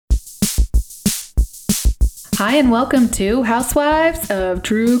Hi, and welcome to Housewives of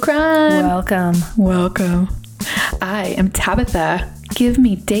True Crime. Welcome. I am Tabitha. Give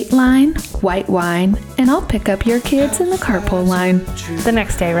me Dateline, white wine, and I'll pick up your kids in the carpool line. The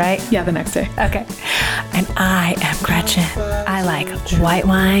next day, right? Yeah, the next day. Okay. And I am Gretchen. I like white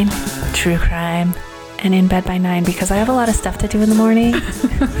wine, true crime, and in bed by 9 because I have a lot of stuff to do in the morning.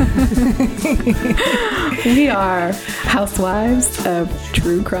 We are Housewives of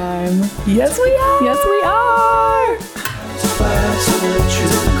True Crime. Yes, we are. Yes, we are. Housewives of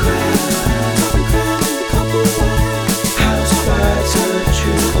True Crime. Housewives of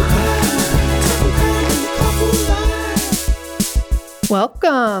True Crime.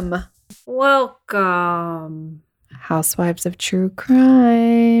 Welcome. Housewives of True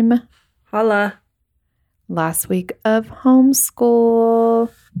Crime. Holla. Last week of homeschool.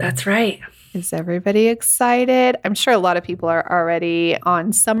 That's right. Is everybody excited? I'm sure a lot of people are already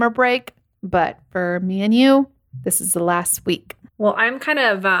on summer break, but for me and you, this is the last week. Well, I'm kind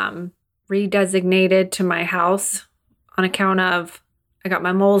of redesignated to my house on account of I got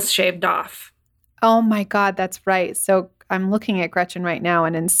my moles shaved off. Oh my God, that's right. So I'm looking at Gretchen right now,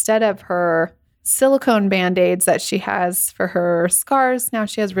 and instead of her silicone Band-Aids that she has for her scars, now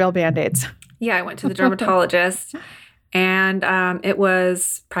she has real Band-Aids. Yeah, I went to the dermatologist and it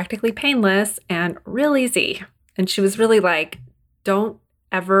was practically painless and real easy. And she was really like, don't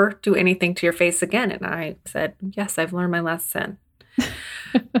ever do anything to your face again. And I said, yes, I've learned my lesson.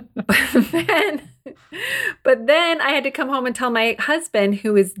 But then I had to come home and tell my husband,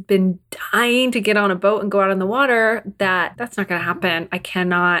 who has been dying to get on a boat and go out on the water, that that's not going to happen. I can't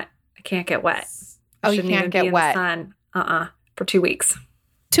get wet. Oh, you Shouldn't can't even get be in wet. the sun. For 2 weeks.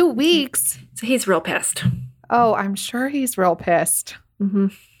 2 weeks? So he's real pissed. Oh, I'm sure he's real pissed. Mm-hmm.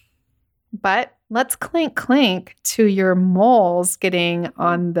 But let's clink to your moles getting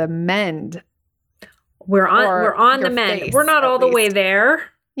on the mend. We're on your the mend. face, We're not at all the way least. there,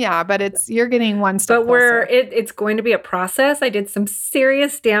 Yeah, but you're getting one step but closer. it's going to be a process. I did some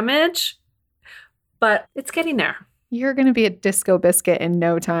serious damage, but it's getting there. You're going to be a disco biscuit in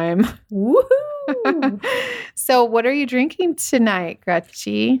no time. Woohoo! So what are you drinking tonight,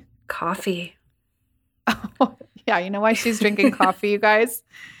 Gretchen? Coffee. Oh, yeah, you know why she's drinking coffee, you guys?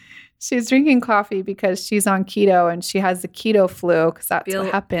 She's drinking coffee because she's on keto and she has the keto flu because that's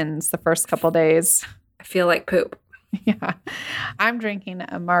what happens the first couple days. I feel like poop. Yeah. I'm drinking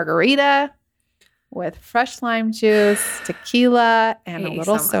a margarita with fresh lime juice, tequila, and a Hate you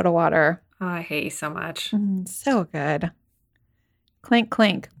little so much. soda water. Oh, I hate you so much. So good. Clink,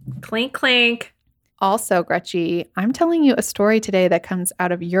 clink. Clink, clink. Also, Gretchen, I'm telling you a story today that comes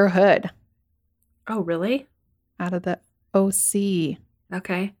out of your hood, Oh, really? out of the OC.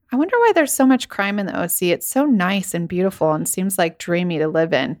 Okay. I wonder why there's so much crime in the OC. It's so nice and beautiful and seems like dreamy to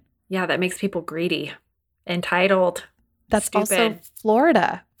live in. Yeah, that makes people greedy, entitled. That's also Stupid.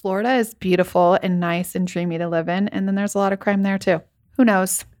 Florida. Florida is beautiful and nice and dreamy to live in. And then there's a lot of crime there too. Who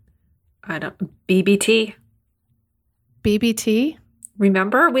knows? I don't. BBT. BBT?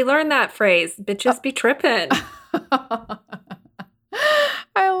 Remember? We learned that phrase. Bitches be tripping. I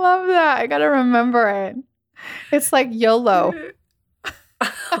love that. I got to remember it. It's like YOLO.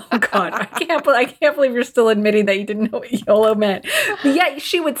 Oh God, I can't believe you're still admitting that you didn't know what YOLO meant. But yeah,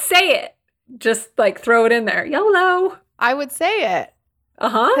 she would say it. Just like throw it in there. YOLO. I would say it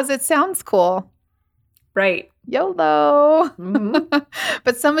Uh-huh. because it sounds cool. Right. YOLO. Mhm.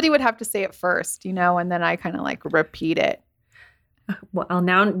 But somebody would have to say it first, and then I kind of like repeat it. Well,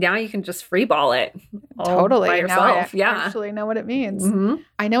 now you can just freeball it. all Totally. By Now I yourself. Yeah. actually know what it means. Mhm.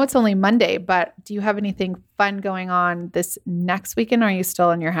 I know it's only Monday, but do you have anything fun going on this next weekend? Or are you still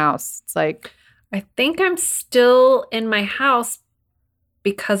in your house? It's like, I think I'm still in my house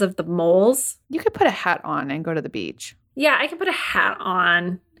because of the moles. you could put a hat on and go to the beach. Yeah, I can put a hat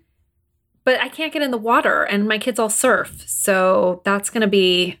on, but I can't get in the water and my kids all surf. So that's going to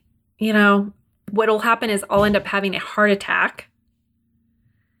be, what'll happen is I'll end up having a heart attack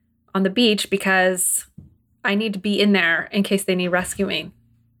on the beach because I need to be in there in case they need rescuing.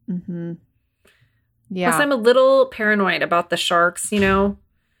 Mm-hmm. Yeah. Plus, I'm a little paranoid about the sharks.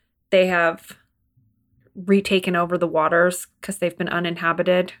 They have retaken over the waters because they've been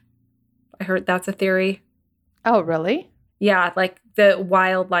uninhabited. I heard that's a theory. Oh, really? Yeah, like the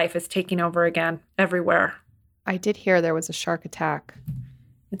wildlife is taking over again everywhere I did hear there was a shark attack.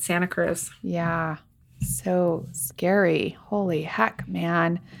 in Santa Cruz. Yeah. So scary. Holy heck,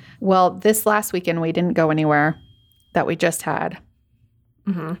 man. Well, this last weekend, we didn't go anywhere that we just had.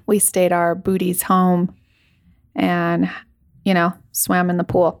 Mm-hmm. We stayed our booties home and, swam in the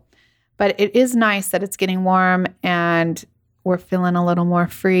pool. But it is nice that it's getting warm and we're feeling a little more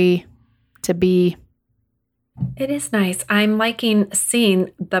free to be It is nice. I'm liking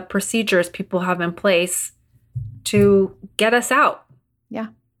seeing the procedures people have in place to get us out. Yeah.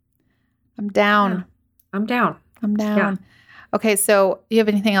 I'm down. Yeah. I'm down. I'm down. Okay, so you have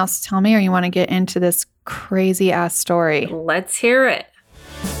anything else to tell me, or you want to get into this crazy ass story? Let's hear it.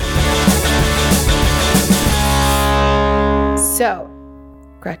 So,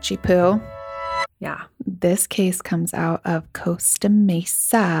 Gretchy Poo, Yeah. this case comes out of Costa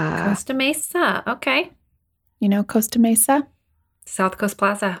Mesa. Costa Mesa. Okay. You know Costa Mesa? South Coast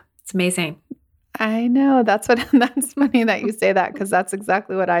Plaza. It's amazing. I know. That's funny that you say that, because that's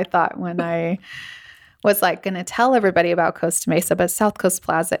exactly what I thought when I was like going to tell everybody about Costa Mesa. But South Coast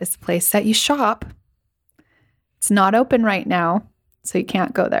Plaza is the place that you shop. It's not open right now, so you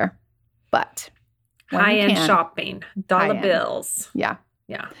can't go there. But when you High-end can- shopping. Dollar High-end. bills. Yeah.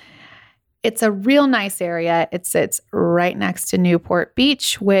 Yeah. It's a real nice area. It sits right next to Newport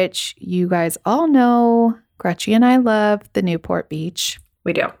Beach, which you guys all know. Gretchen and I love the Newport Beach.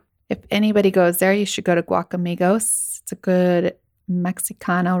 We do. If anybody goes there, you should go to Guacamigos. It's a good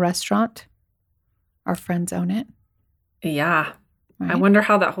Mexicano restaurant. Our friends own it. Yeah. Right? I wonder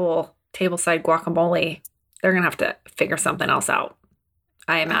how that whole tableside guacamole, they're going to have to figure something else out.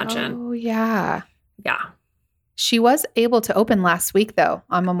 I imagine. Oh, yeah. Yeah. She was able to open last week, though,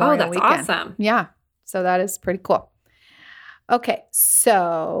 on Memorial that's Weekend. awesome. Yeah. So that is pretty cool. Okay.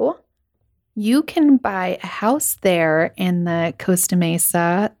 So you can buy a house there in the Costa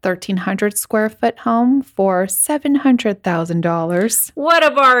Mesa 1,300 square foot home for $700,000. What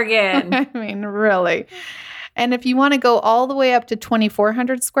a bargain. I mean, really. And if you want to go all the way up to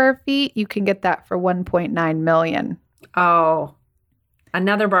 2,400 square feet, you can get that for $1.9 million. Oh,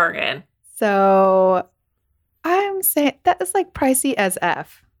 another bargain. So I'm saying that is like pricey as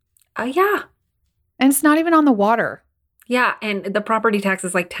F. Yeah. And it's not even on the water. Yeah. And the property tax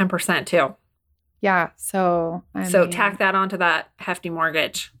is like 10% too. Yeah. So I So mean, tack that onto that hefty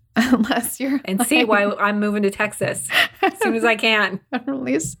mortgage unless you're and see why I'm moving to Texas as soon as I can. at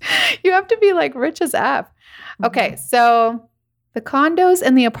least you have to be like rich as F. Okay. So the condos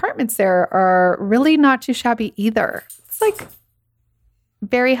and the apartments there are really not too shabby either. It's like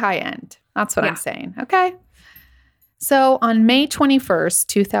very high end. That's what Yeah. I'm saying. Okay. So on May 21st,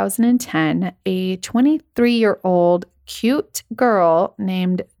 2010, a 23-year-old cute girl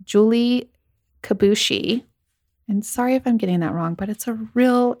named Julie Kabushi, and sorry if I'm getting that wrong, but it's a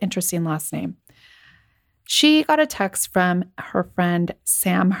real interesting last name. She got a text from her friend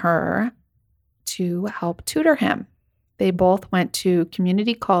Sam Herr to help tutor him. They both went to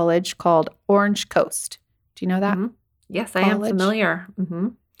community college called Orange Coast. Do you know that? Mhm. Yes, I am College? familiar. Mm-hmm.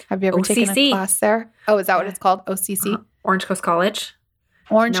 Have you ever taken a OCC. class there? Oh, is that what Yeah. it's called? OCC? Orange Coast College.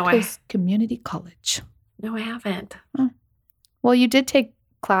 Orange No, Coast Community College. No, I haven't. Well, you did take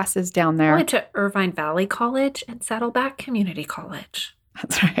classes down I there. went to Irvine Valley College and Saddleback Community College.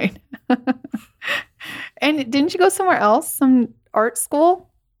 That's right. And didn't you go somewhere else? Some art school?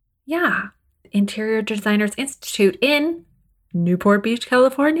 Yeah. Interior Designers Institute in Newport Beach,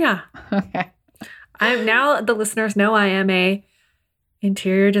 California. Okay. I'm now the listeners know I am a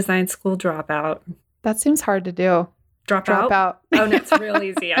interior design school dropout. That seems hard to do. Drop Drop out. Oh, no, it's real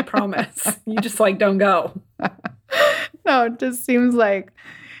easy. I promise. You just like don't go. No, it just seems like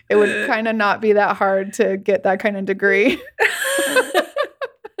it would kind of not be that hard to get that kind of degree.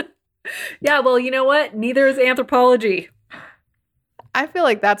 Yeah, well, you know what? Neither is anthropology. I feel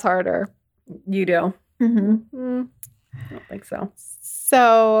like that's harder. You do. Mm-hmm. I don't think so.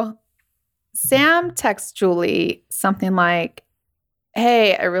 So Sam texts Julie something like,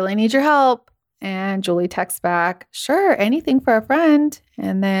 "Hey, I really need your help." And Julie texts back, "Sure, anything for a friend."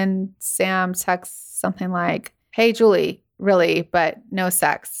 And then Sam texts something like, "Hey, Julie, really, but no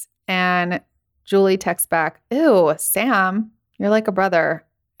sex." And Julie texts back, "Ew, Sam, you're like a brother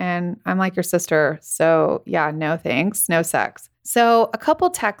and I'm like your sister. So yeah, no thanks, no sex." So a couple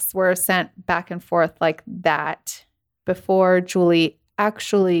texts were sent back and forth like that before Julie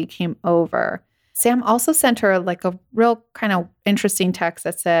actually came over. Sam also sent her like a real kind of interesting text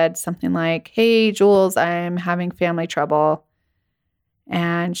that said something like, "Hey, Jules, I'm having family trouble."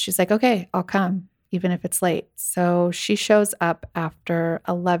 And she's like, "Okay, I'll come, even if it's late." So she shows up after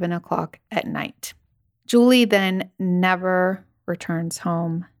 11 o'clock at night. Julie then never returns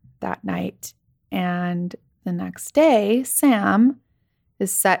home that night. And the next day, Sam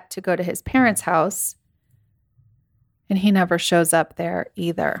is set to go to his parents' house, and he never shows up there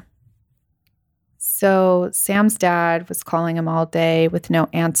either. So Sam's dad was calling him all day with no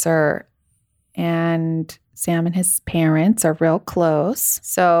answer, and Sam and his parents are real close.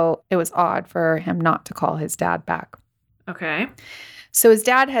 So it was odd for him not to call his dad back. Okay. So his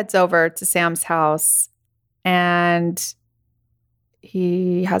dad heads over to Sam's house, and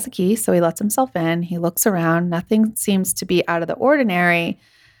he has a key, so he lets himself in. He looks around. Nothing seems to be out of the ordinary,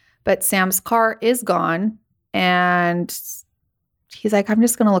 but Sam's car is gone, and he's like, I'm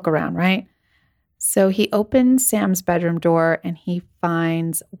just going to look around, right? So he opens Sam's bedroom door, and he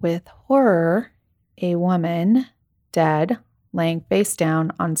finds, with horror, a woman dead, laying face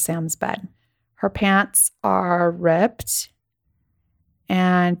down on Sam's bed. Her pants are ripped,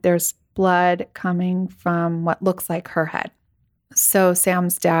 and there's blood coming from what looks like her head. So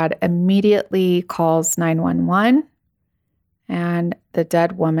Sam's dad immediately calls 911, and the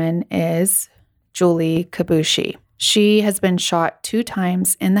dead woman is Julie Kabushi. She has been shot 2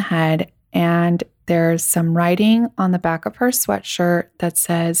 times in the head, and there's some writing on the back of her sweatshirt that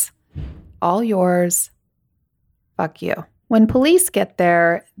says, "All yours, fuck you." When police get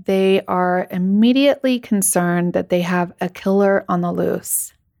there, they are immediately concerned that they have a killer on the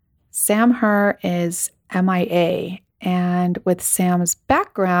loose. Sam Herr is MIA, and with Sam's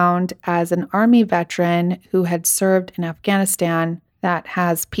background as an Army veteran who had served in Afghanistan that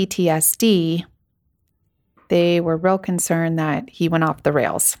has PTSD, they were real concerned that he went off the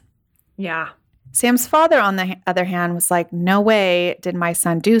rails. Yeah. Sam's father, on the other hand, was like, no way did my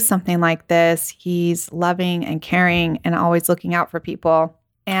son do something like this. He's loving and caring and always looking out for people.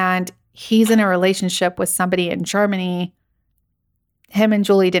 And he's in a relationship with somebody in Germany. Him and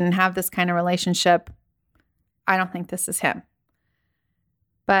Julie didn't have this kind of relationship. I don't think this is him.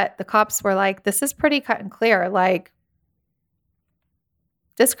 But the cops were like, this is pretty cut and clear. Like,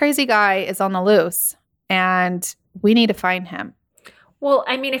 this crazy guy is on the loose and we need to find him. Well,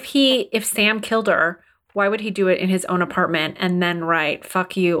 I mean, if Sam killed her, why would he do it in his own apartment and then write,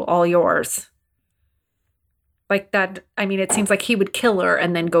 "Fuck you, all yours"? Like that, I mean, it seems like he would kill her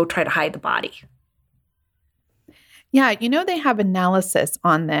and then go try to hide the body. Yeah, they have analysis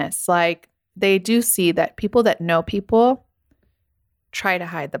on this. Like, they do see that people that know people try to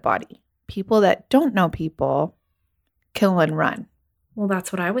hide the body. People that don't know people kill and run. Well,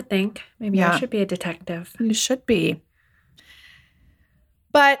 that's what I would think. Maybe I should be a detective. You should be.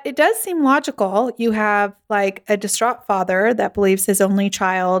 But it does seem logical. You have like a distraught father that believes his only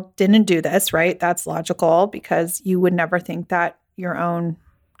child didn't do this, right? That's logical because you would never think that your own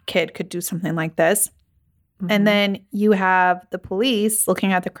kid could do something like this. Mm-hmm. And then you have the police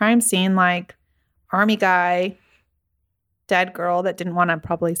looking at the crime scene like Army guy, dead girl that didn't want to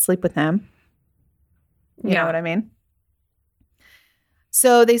probably sleep with him. You know what I mean?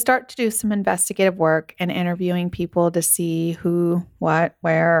 So they start to do some investigative work and interviewing people to see who, what,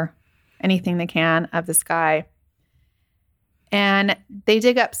 where, anything they can of this guy. And they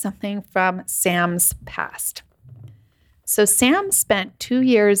dig up something from Sam's past. So Sam spent 2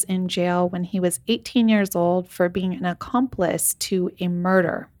 years in jail when he was 18 years old for being an accomplice to a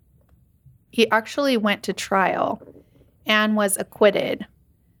murder. He actually went to trial and was acquitted,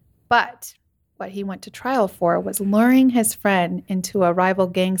 but what he went to trial for was luring his friend into a rival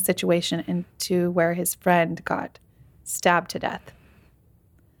gang situation into where his friend got stabbed to death.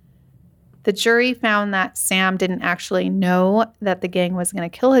 The jury found that Sam didn't actually know that the gang was going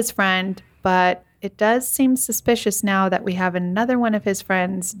to kill his friend, but it does seem suspicious now that we have another one of his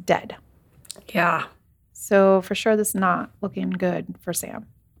friends dead. Yeah. So for sure, this is not looking good for Sam.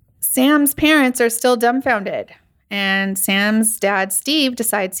 Sam's parents are still dumbfounded. And Sam's dad, Steve,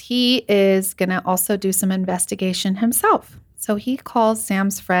 decides he is going to also do some investigation himself. So he calls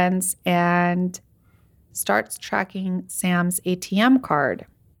Sam's friends and starts tracking Sam's ATM card.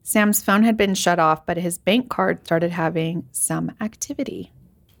 Sam's phone had been shut off, but his bank card started having some activity.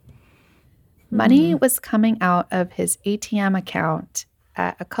 Money was coming out of his ATM account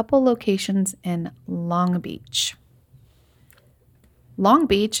at a couple locations in Long Beach. Long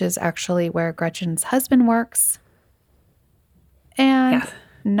Beach is actually where Gretchen's husband works. And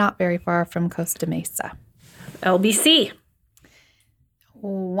not very far from Costa Mesa. LBC.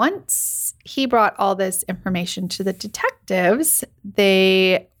 Once he brought all this information to the detectives,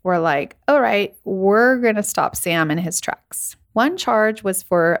 they were like, all right, we're going to stop Sam in his tracks. One charge was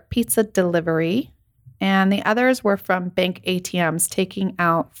for pizza delivery, and the others were from bank ATMs taking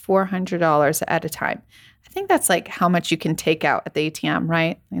out $400 at a time. I think that's like how much you can take out at the ATM,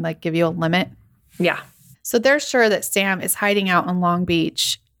 right? They like give you a limit. Yeah. So they're sure that Sam is hiding out in Long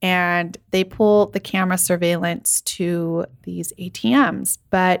Beach, and they pull the camera surveillance to these ATMs.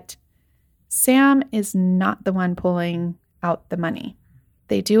 But Sam is not the one pulling out the money.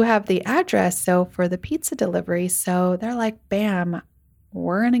 They do have the address, though, for the pizza delivery. So they're like, bam,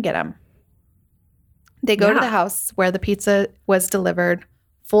 we're going to get him. They go to the house where the pizza was delivered.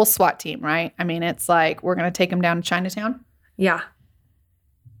 Full SWAT team, right? I mean, it's like, we're going to take him down to Chinatown. Yeah.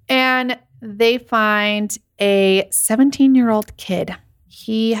 And they find a 17-year-old kid.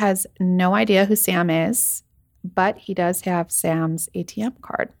 He has no idea who Sam is, but he does have Sam's ATM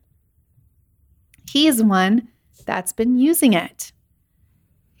card. He's one that's been using it.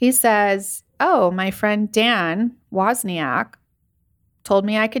 He says, oh, my friend Dan Wozniak told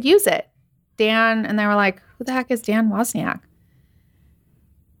me I could use it. Dan, and they were like, who the heck is Dan Wozniak?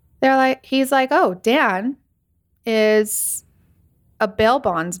 He's like, oh, Dan is a bail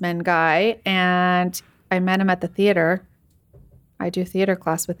bondsman guy, and I met him at the theater. I do theater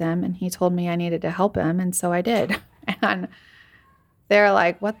class with him, and he told me I needed to help him, and so I did. And they're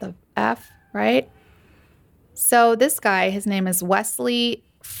like, what the F, right? So this guy, his name is Wesley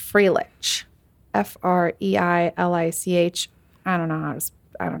Freilich, Freilich. I don't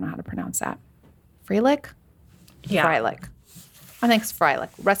know how to pronounce that. Freilich? Yeah. Freilich. I think it's Freilich.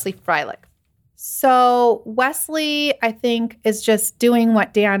 Wesley Freilich. So Wesley, I think, is just doing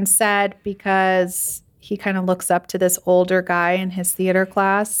what Dan said because he kind of looks up to this older guy in his theater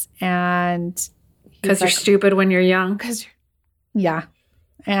class, and Because you're stupid when you're young. Yeah.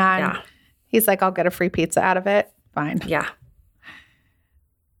 And he's like, I'll get a free pizza out of it. Fine. Yeah.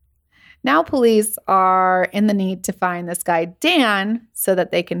 Now police are in the need to find this guy, Dan, so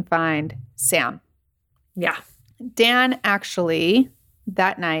that they can find Sam. Yeah. Dan actually,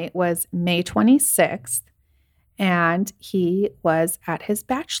 that night was May 26th, and he was at his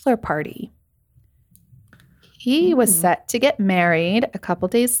bachelor party. He was set to get married a couple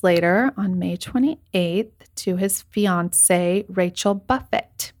days later on May 28th to his fiancée, Rachel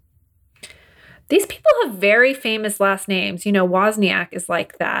Buffett. These people have very famous last names. You know, Wozniak is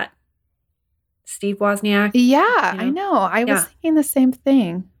like that. Steve Wozniak. Yeah, You know? I know. I was Yeah. thinking the same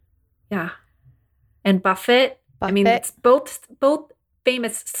thing. Yeah. And Buffett. I mean, Buffett. it's both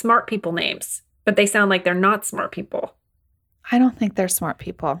famous smart people names, but they sound like they're not smart people. I don't think they're smart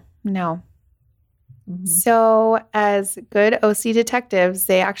people. No. Mm-hmm. So, as good OC detectives,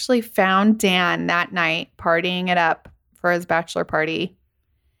 they actually found Dan that night partying it up for his bachelor party.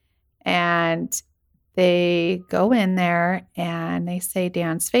 And they go in there and they say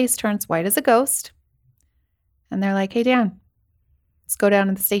Dan's face turns white as a ghost. And they're like, hey, Dan, let's go down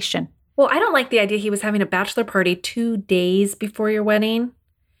to the station. Well, I don't like the idea he was having a bachelor party 2 days before your wedding.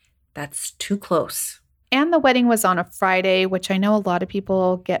 That's too close. And the wedding was on a Friday, which I know a lot of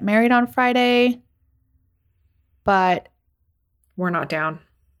people get married on Friday. But We're not down.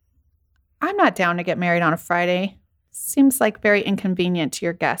 I'm not down to get married on a Friday. Seems like very inconvenient to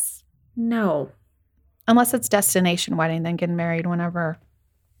your guests. No. Unless it's destination wedding, then getting married whenever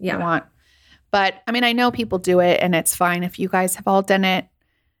you Yeah. want. But I mean, I know people do it and it's fine. If you guys have all done it,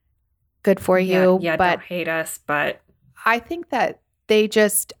 good for you. Yeah, but don't hate us, but I think that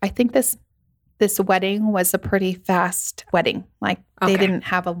I think this wedding was a pretty fast wedding. Like they Okay. didn't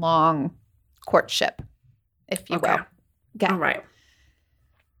have a long courtship, if you Okay. will. Yeah. all right.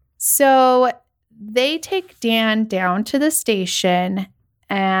 So they take Dan down to the station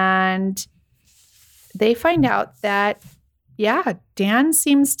and they find out that, yeah, Dan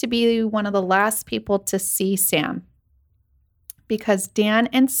seems to be one of the last people to see Sam because Dan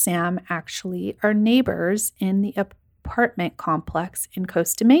and Sam actually are neighbors in the apartment complex in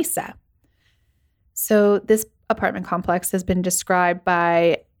Costa Mesa. So this apartment complex has been described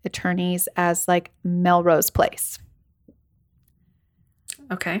by attorneys as like Melrose Place.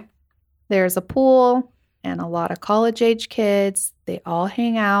 Okay. There's a pool and a lot of college-age kids. They all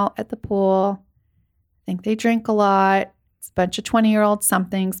hang out at the pool. I think they drink a lot. It's a bunch of 20-year-old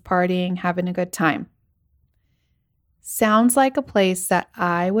somethings partying, having a good time. Sounds like a place that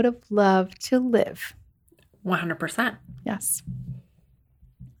I would have loved to live. 100%. Yes.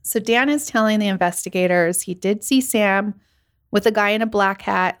 So Dan is telling the investigators he did see Sam with a guy in a black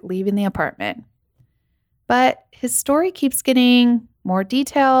hat leaving the apartment. But his story keeps getting more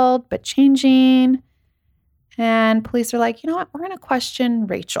detailed, but changing. And police are like, you know what? We're going to question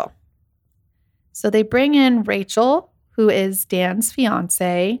Rachel. So they bring in Rachel, who is Dan's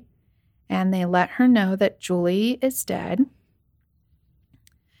fiance, and they let her know that Julie is dead.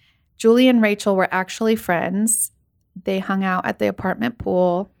 Julie and Rachel were actually friends. They hung out at the apartment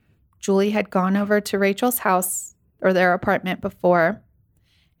pool. Julie had gone over to Rachel's house or their apartment before,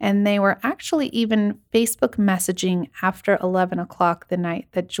 and they were actually even Facebook messaging after 11 o'clock the night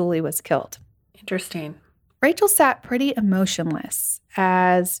that Julie was killed. Interesting. Rachel sat pretty emotionless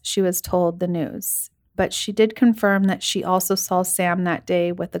as she was told the news, but she did confirm that she also saw Sam that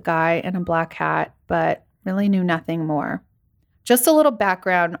day with a guy in a black hat, but really knew nothing more. Just a little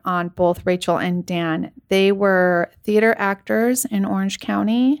background on both Rachel and Dan. They were theater actors in Orange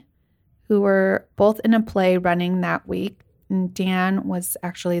County who were both in a play running that week. And Dan was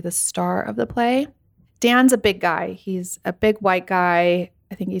actually the star of the play. Dan's a big guy. He's a big white guy.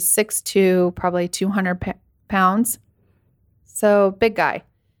 I think he's 6'2", probably 200 pounds. So big guy.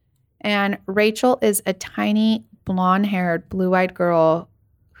 And Rachel is a tiny blonde-haired, blue-eyed girl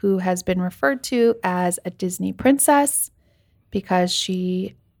who has been referred to as a Disney princess because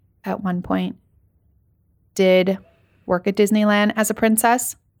she, at one point, did work at Disneyland as a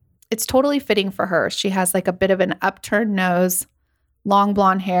princess. It's totally fitting for her. She has like a bit of an upturned nose, long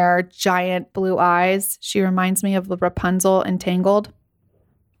blonde hair, giant blue eyes. She reminds me of Rapunzel in Tangled.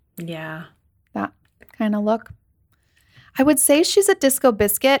 Yeah. That kind of look. I would say she's a disco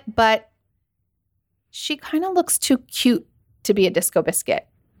biscuit, but she kind of looks too cute to be a disco biscuit.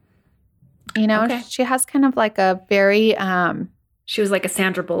 You know, Okay. she has kind of like a very, She was like a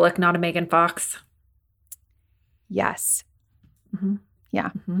Sandra Bullock, not a Megan Fox. yes. Mm-hmm. Yeah.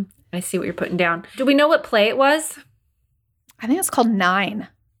 Mm-hmm. I see what you're putting down. Do we know what play it was? I think it's called 9.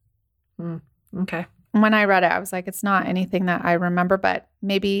 Okay. When I read it, I was like, it's not anything that I remember, but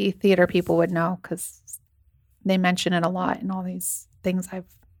maybe theater people would know because they mention it a lot in all these things I've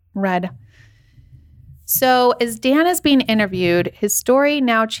read. So as Dan is being interviewed, his story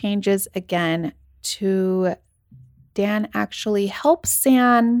now changes again to Dan actually helps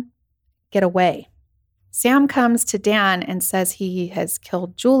Sam get away. Sam comes to Dan and says he has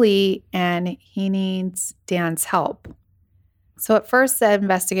killed Julie and he needs Dan's help. So at first the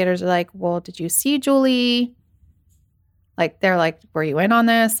investigators are like, well, did you see Julie? Like, they're like, were you in on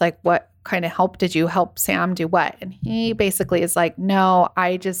this? Like, what kind of help did you help Sam do what? And he basically is like, no,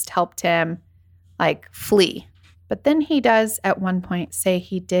 I just helped him like flee. But then he does at one point say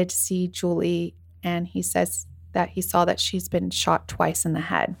he did see Julie and he says that he saw that she's been shot twice in the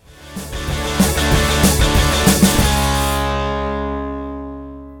head.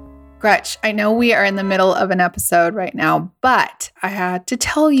 Gretch, I know we are in the middle of an episode right now, but I had to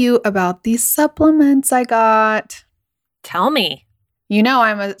tell you about these supplements I got. Tell me. You know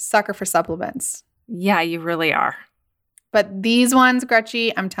I'm a sucker for supplements. Yeah, you really are. But these ones,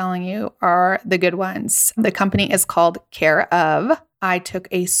 Gretchy, I'm telling you, are the good ones. The company is called Care of. I took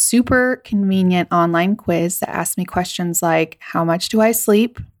a super convenient online quiz that asked me questions like, how much do I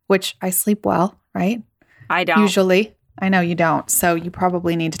sleep? Which I sleep well, right? I don't. Usually. I know you don't, so you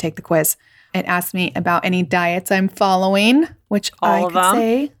probably need to take the quiz. It asked me about any diets I'm following, which All I of could them?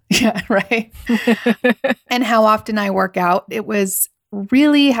 say. Yeah, right. And how often I work out. It was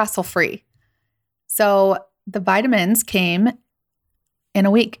really hassle-free. So the vitamins came in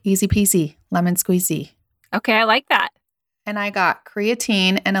a week. Easy peasy, lemon squeezy. Okay, I like that. And I got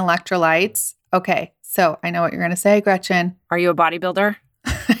creatine and electrolytes. Okay, so I know what you're going to say, Gretchen. Are you a bodybuilder?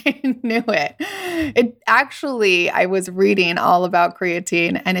 I knew it. It actually, I was reading all about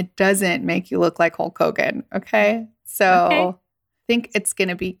creatine and it doesn't make you look like Hulk Hogan. Okay. So Okay. I think it's going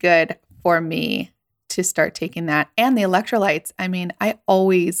to be good for me to start taking that. And the electrolytes. I mean, I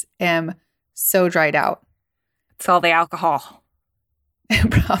always am so dried out. It's all the alcohol. It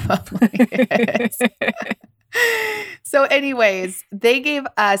probably is. So anyways, they gave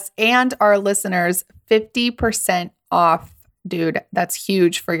us and our listeners 50% off. Dude, that's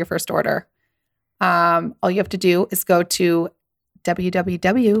huge for your first order. All you have to do is go to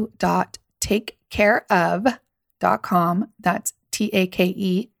www.takecareof.com. That's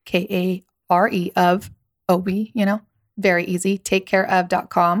TAKEKARE of OB, you know, very easy.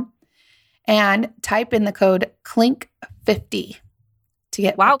 Takecareof.com and type in the code CLINK50 to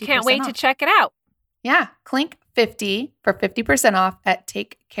get Wow, 50% can't wait off. to check it out. Yeah, CLINK50 for 50% off at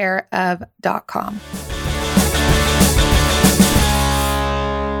takecareof.com.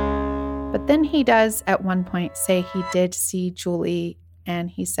 But then he does at one point say he did see Julie and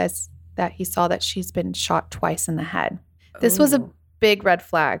he says that he saw that she's been shot twice in the head. This was a Ooh. big red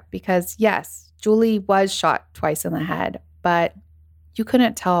flag because yes, Julie was shot twice in the head, but you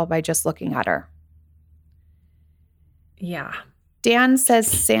couldn't tell by just looking at her. Yeah. Dan says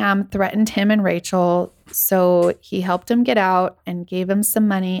Sam threatened him and Rachel, so he helped him get out and gave him some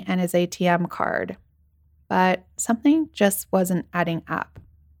money and his ATM card. But something just wasn't adding up.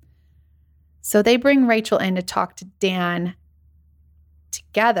 So they bring Rachel in to talk to Dan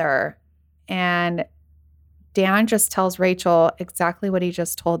together, and Dan just tells Rachel exactly what he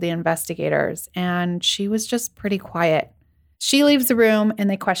just told the investigators, and she was just pretty quiet. She leaves the room and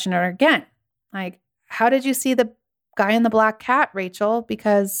they question her again. Like, how did you see the guy in the black hat, Rachel?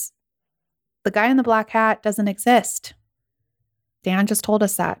 Because the guy in the black hat doesn't exist. Dan just told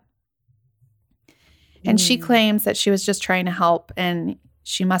us that. And she claims that she was just trying to help and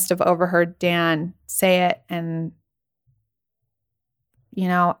she must have overheard Dan say it. And, you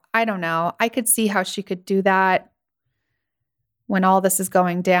know, I don't know. I could see how she could do that when all this is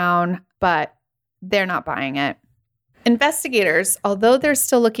going down. But they're not buying it. Investigators, although they're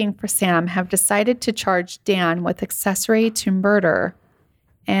still looking for Sam, have decided to charge Dan with accessory to murder.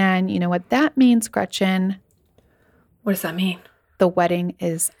 And you know what that means, Gretchen? What does that mean? The wedding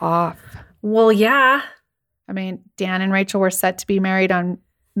is off. Well, yeah. I mean, Dan and Rachel were set to be married on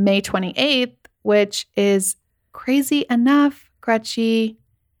May 28th, which is crazy enough, Gretchen.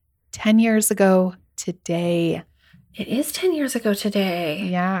 10 years ago today. It is 10 years ago today.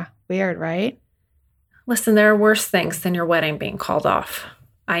 Yeah, weird, right? Listen, there are worse things than your wedding being called off.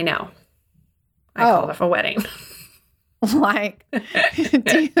 I know. I called off a wedding. Like,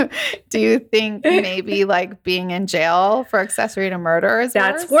 do you think maybe like being in jail for accessory to murder is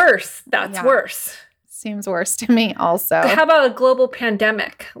That's worse. That's worse. Seems worse to me also. How about a global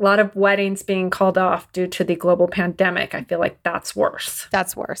pandemic? A lot of weddings being called off due to the global pandemic. I feel like that's worse.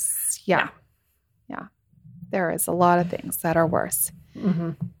 That's worse. Yeah. There is a lot of things that are worse.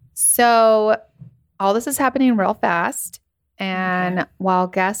 Mm-hmm. So all this is happening real fast. And while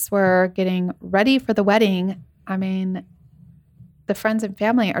guests were getting ready for the wedding, I mean, the friends and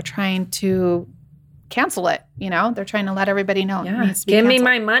family are trying to cancel it. You know, they're trying to let everybody know. It needs to be Give me canceled.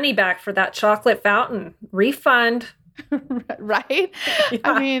 my money back for that chocolate fountain. Refund. Right? Yeah.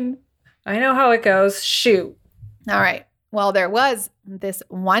 I mean, I know how it goes. Shoot. all right. Well, there was this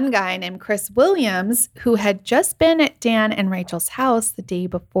one guy named Chris Williams who had just been at Dan and Rachel's house the day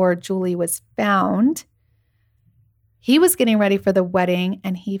before Julie was found. He was getting ready for the wedding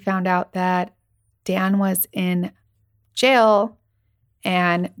and he found out that Dan was in jail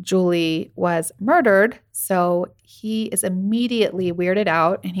and Julie was murdered. So he is immediately weirded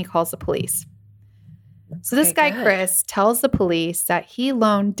out and he calls the police. So this guy, good. Chris, tells the police that he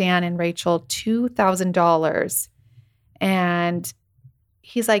loaned Dan and Rachel $2,000. And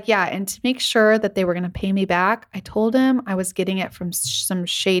he's like, yeah, and to make sure that they were going to pay me back, I told him I was getting it from some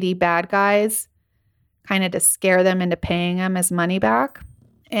shady bad guys, kind of to scare them into paying him his money back.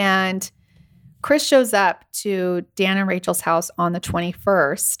 And Chris shows up to Dan and Rachel's house on the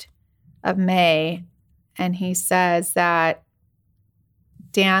 21st of May, and he says that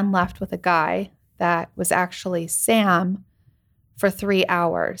Dan left with a guy that was actually Sam for 3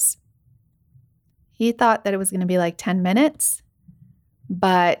 hours. He thought that it was going to be like 10 minutes,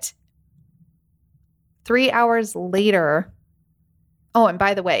 but 3 hours later, oh, and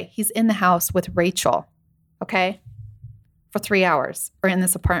by the way, he's in the house with Rachel, okay, for 3 hours or in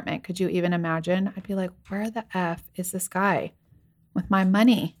this apartment. Could you even imagine? I'd be like, where the F is this guy with my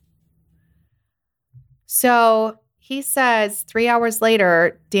money? So he says 3 hours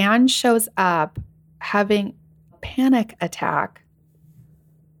later, Dan shows up having a panic attack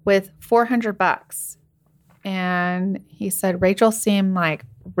with $400. And he said Rachel seemed like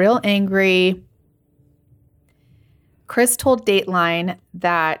real angry. Chris told Dateline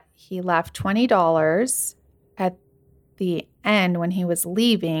that he left $20 at the end when he was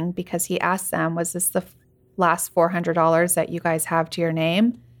leaving because he asked them, was this the last $400 that you guys have to your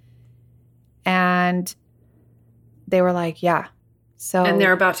name? And they were like, yeah. So, And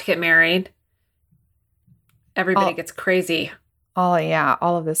they're about to get married. Everybody gets crazy. oh yeah,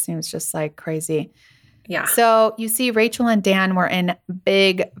 all of this seems just like crazy. Yeah. So you see, Rachel and Dan were in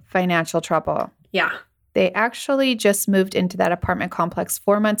big financial trouble. Yeah. They actually just moved into that apartment complex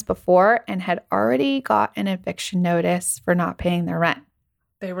 4 months before and had already got an eviction notice for not paying their rent.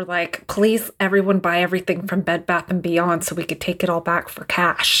 They were like, please, everyone buy everything from Bed Bath & Beyond so we could take it all back for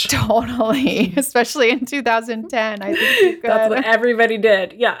cash. Totally, especially in 2010. I think you could. That's what everybody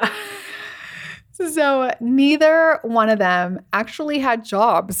did. Yeah. So neither one of them actually had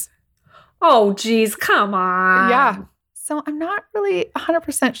jobs. Oh, geez. Come on. Yeah. So I'm not really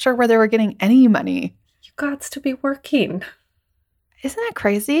 100% sure where they were getting any money. You gots to be working. Isn't that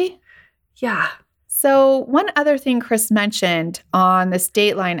crazy? Yeah. So one other thing Chris mentioned on this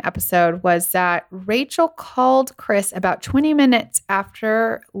Dateline episode was that Rachel called Chris about 20 minutes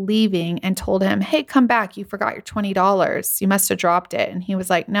after leaving and told him, hey, come back. You forgot your $20. You must have dropped it. And he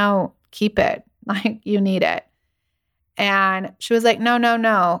was like, no, keep it. Like, you need it. And she was like,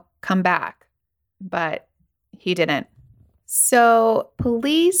 no, come back. But he didn't. So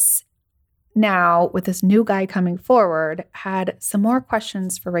police now, with this new guy coming forward, had some more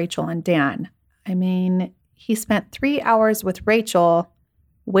questions for Rachel and Dan. I mean, he spent 3 hours with Rachel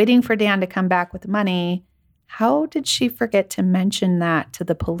waiting for Dan to come back with money. How did she forget to mention that to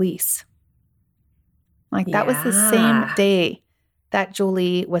the police? Like, that was the same day that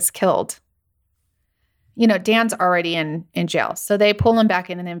Julie was killed. You know, Dan's already in jail. So they pull him back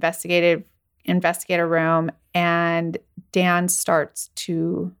in an investigator room, and Dan starts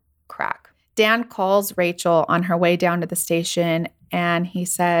to crack. Dan calls Rachel on her way down to the station, and he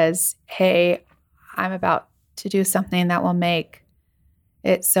says, hey, I'm about to do something that will make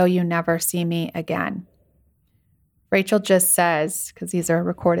it so you never see me again. Rachel just says, because these are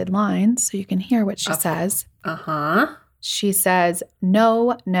recorded lines, so you can hear what she says. Uh-huh. She says,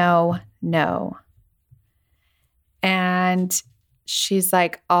 no, no, no. And she's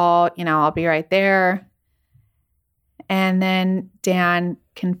like, I'll be right there. And then Dan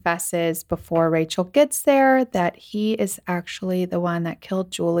confesses before Rachel gets there that he is actually the one that killed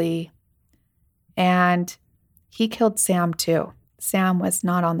Julie. And he killed Sam too. Sam was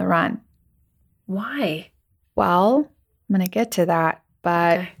not on the run. Why? Well, I'm going to get to that,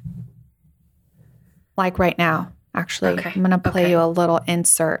 but Okay. like right now, actually, Okay. I'm going to play Okay. you a little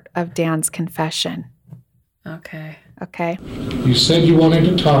insert of Dan's confession. Okay. Okay. You said you wanted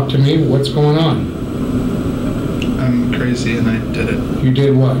to talk to me. What's going on? I'm crazy and I did it. You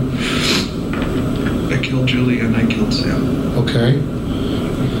did what? I killed Julie and I killed Sam. Okay.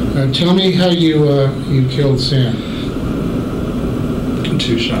 Tell me how you killed Sam.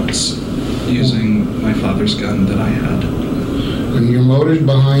 2 shots using my father's gun that I had. And your motive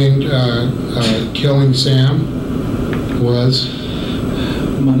behind killing Sam was?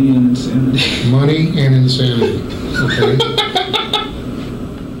 Money and insanity. Money and insanity. Okay.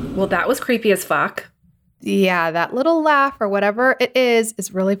 Well, that was creepy as fuck. Yeah, that little laugh or whatever it is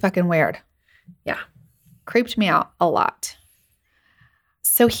really fucking weird. Yeah. Creeped me out a lot.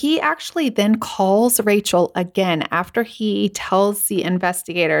 So he actually then calls Rachel again after he tells the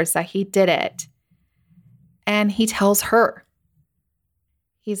investigators that he did it. And he tells her.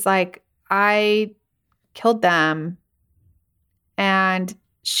 He's like, I killed them. And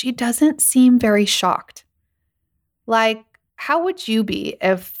she doesn't seem very shocked. Like, how would you be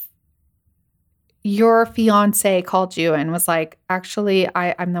if your fiance called you and was like, actually,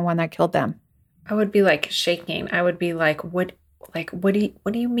 I'm the one that killed them? I would be like shaking. I would be like, what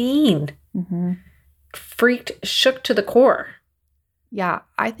do you mean? Mm-hmm. Freaked, shook to the core. Yeah,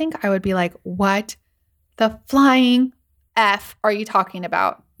 I think I would be like, what the flying F are you talking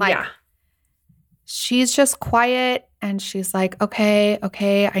about? Like, Yeah. she's just quiet and she's like, okay,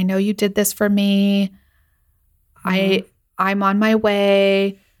 I know you did this for me. I'm on my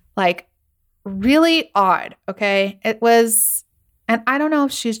way. Like, really odd, okay? It was, and I don't know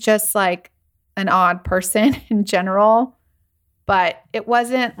if she's just like an odd person in general, but it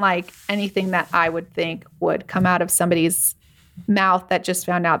wasn't like anything that I would think would come out of somebody's mouth that just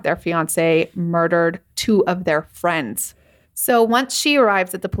found out their fiance murdered 2 of their friends. So once she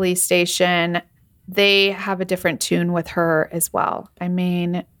arrives at the police station, they have a different tune with her as well. I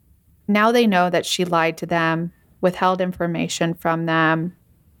mean, now they know that she lied to them, withheld information from them.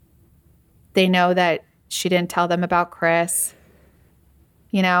 They know that she didn't tell them about Chris.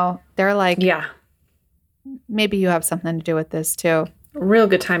 You know, they're like, Yeah. maybe you have something to do with this too. Real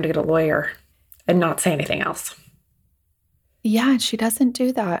good time to get a lawyer and not say anything else. Yeah, and she doesn't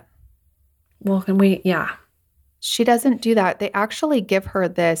do that. Well, can we? Yeah. She doesn't do that. They actually give her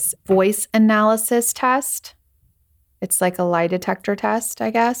this voice analysis test. It's like a lie detector test,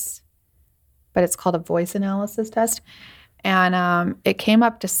 I guess, but it's called a voice analysis test. And it came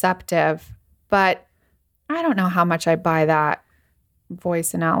up deceptive, but I don't know how much I buy that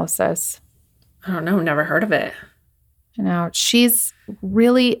voice analysis. I don't know. Never heard of it. You know, she's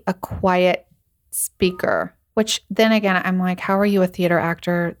really a quiet speaker, which then again, I'm like, how are you a theater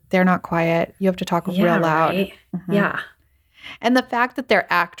actor? They're not quiet. You have to talk real loud. Right? Mhm. Yeah. And the fact that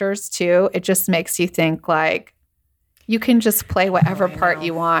they're actors too, it just makes you think like you can just play whatever I part know.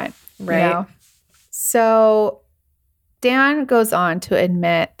 you want. Right. You know? So Dan goes on to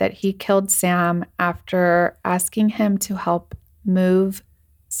admit that he killed Sam after asking him to help move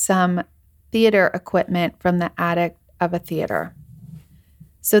some theater equipment from the attic of a theater.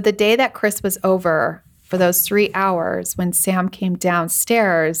 So the day that Chris was over, for those 3 hours when Sam came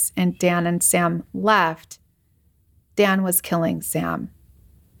downstairs and Dan and Sam left, Dan was killing Sam.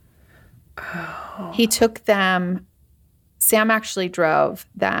 Oh. He took them, Sam actually drove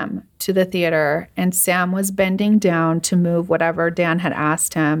them to the theater, and Sam was bending down to move whatever Dan had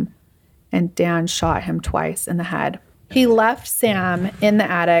asked him, and Dan shot him twice in the head. He left Sam in the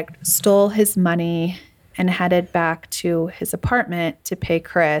attic, stole his money, and headed back to his apartment to pay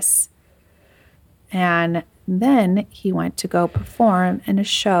Chris. And then he went to go perform in a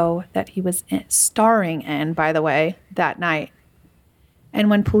show that he was starring in, by the way, that night. And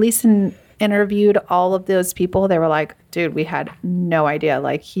when police interviewed all of those people, they were like, dude, we had no idea.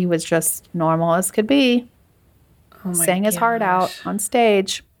 Like, he was just normal as could be, Oh my sang his heart out gosh. on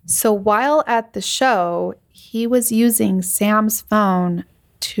stage. So while at the show, he was using Sam's phone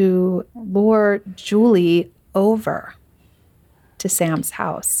to lure Julie over to Sam's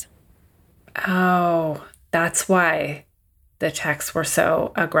house. Oh, that's why the texts were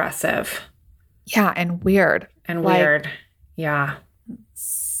so aggressive Yeah, and weird. and Like, weird. Yeah.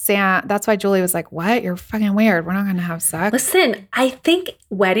 Sam, that's why Julie was like, what? You're fucking weird. We're not going to have sex. Listen, I think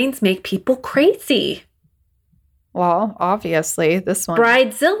weddings make people crazy. Well, obviously, this one.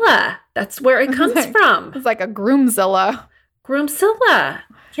 Bridezilla. That's where it comes from. It's like a groomzilla. Groomzilla.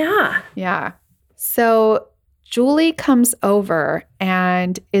 Yeah. Yeah. So Julie comes over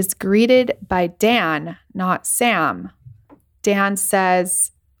and is greeted by Dan, not Sam. Dan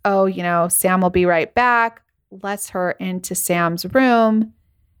says, oh, Sam will be right back, lets her into Sam's room,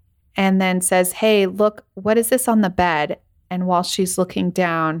 and then says, hey, look, what is this on the bed? And while she's looking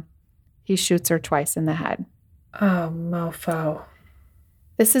down, he shoots her twice in the head. Oh, mofo.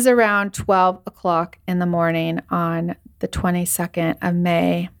 This is around 12 o'clock in the morning on the 22nd of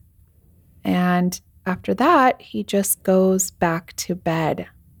May. And after that, he just goes back to bed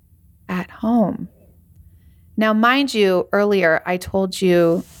at home. Now, mind you, earlier I told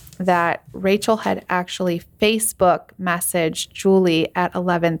you that Rachel had actually Facebook messaged Julie at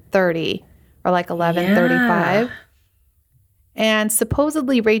 11:30 or like 11:35. Yeah. And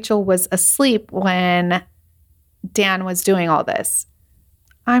supposedly Rachel was asleep when Dan was doing all this.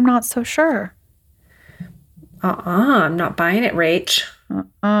 I'm not so sure. I'm not buying it, Rach.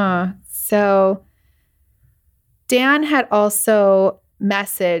 So Dan had also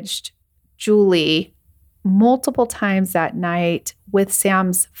messaged Julie multiple times that night with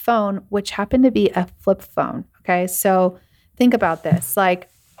Sam's phone, which happened to be a flip phone. Okay, so think about this. Like,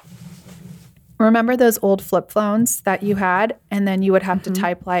 remember those old flip phones that you had, and then you would have to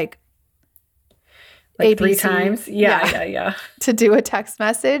type like Like 3 ABC? times? Yeah. To do a text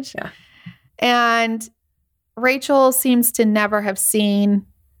message. Yeah. And Rachel seems to never have seen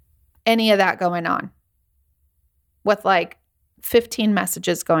any of that going on with like 15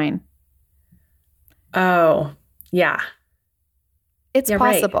 messages going. Oh, yeah. It's Yeah,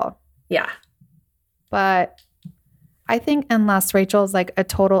 right. possible. Yeah. But I think unless Rachel's like a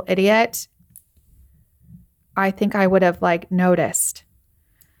total idiot, I think I would have like noticed.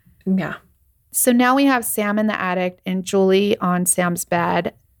 Yeah. So now we have Sam in the attic and Julie on Sam's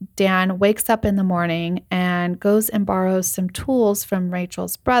bed. Dan wakes up in the morning and goes and borrows some tools from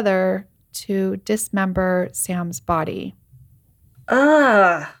Rachel's brother to dismember Sam's body,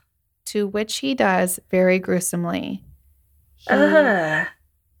 Ugh. to which he does very gruesomely.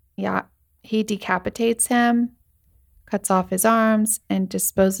 He decapitates him, cuts off his arms, and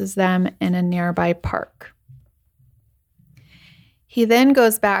disposes them in a nearby park. He then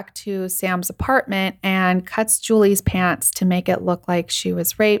goes back to Sam's apartment and cuts Julie's pants to make it look like she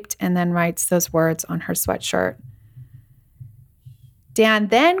was raped, and then writes those words on her sweatshirt. Dan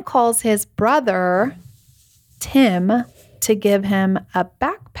then calls his brother, Tim, to give him a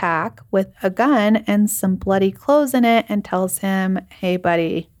backpack with a gun and some bloody clothes in it and tells him, hey,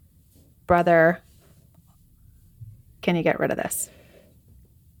 buddy, brother, can you get rid of this?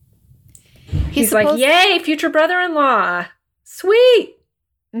 He's like, yay, future brother-in-law. Sweet.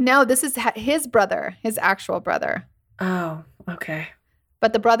 No, this is his brother, his actual brother. Oh, okay.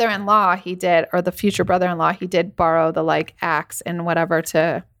 But the brother-in-law he did, or the future brother-in-law, he did borrow the like axe and whatever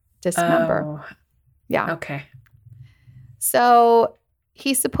to dismember. Oh, Yeah. okay. So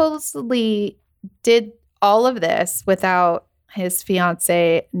he supposedly did all of this without his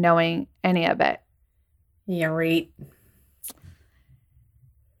fiance knowing any of it. Yeah, right.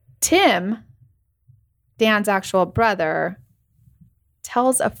 Tim, Dan's actual brother,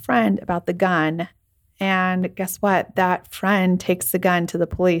 tells a friend about the gun. And guess what? That friend takes the gun to the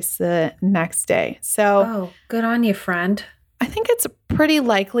police the next day. So Oh, good on you, friend. I think it's pretty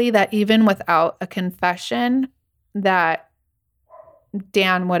likely that even without a confession, that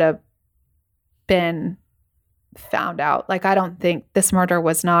Dan would have been found out. Like, I don't think this murder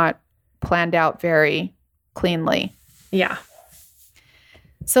was not planned out very cleanly. Yeah.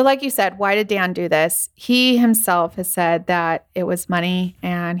 So like you said, why did Dan do this? He himself has said that it was money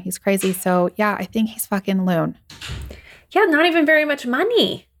and he's crazy. So yeah, I think he's fucking loon. Yeah, not even very much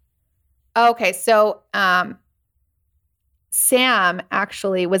money. Okay, so Sam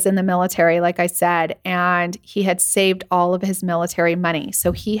actually was in the military, like I said, and he had saved all of his military money.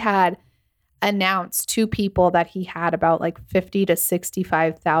 So he had announced to people that he had about like $50,000 to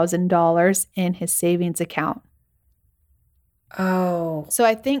 $65,000 in his savings account. Oh. So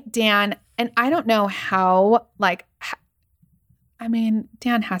I think Dan, and I don't know how, like, I mean,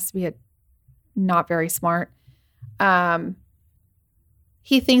 Dan has to be not very smart.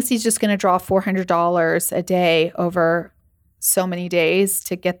 He thinks he's just going to draw $400 a day over so many days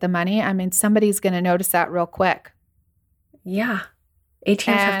to get the money. I mean, somebody's going to notice that real quick. Yeah.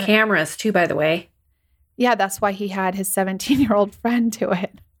 ATMs have And- cameras too, by the way. Yeah, that's why he had his 17-year-old friend do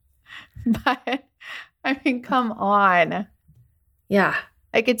it. But I mean, come on. Yeah.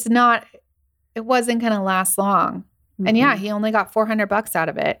 Like it wasn't going to last long. And yeah, he only got $400 out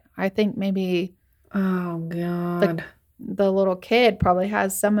of it. I think maybe Oh, God. the little kid probably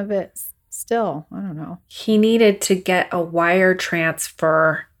has some of it still. I don't know. He needed to get a wire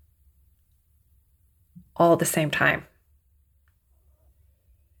transfer all at the same time.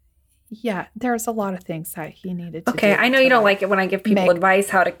 Yeah, there's a lot of things that he needed to Okay, do I know to, you don't like it when I give people make- advice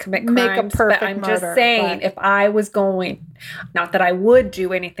how to commit make a crimes, perfect but I'm just murder, saying but- if I was going, not that I would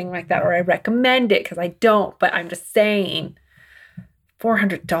do anything like that or I recommend it because I don't, but I'm just saying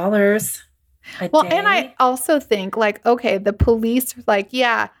 $400 a Well, day. and I also think like, okay, the police are like,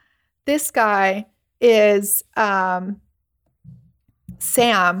 yeah, this guy is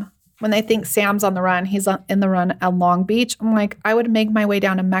Sam. When they think Sam's on the run, he's in the run at Long Beach. I'm like, I would make my way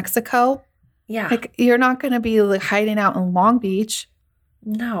down to Mexico. Yeah. Like, you're not going to be like hiding out in Long Beach.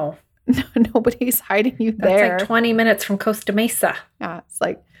 No. Nobody's hiding you That's there. like 20 minutes from Costa Mesa. Yeah, it's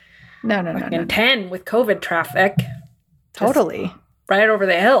like, no. Fucking 10 with COVID traffic. Totally. Right over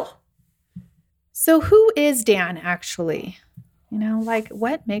the hill. So who is Dan actually? You know, like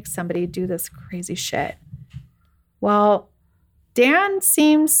what makes somebody do this crazy shit? Well, Dan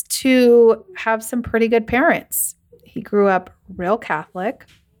seems to have some pretty good parents. He grew up real Catholic,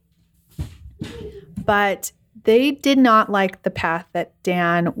 but they did not like the path that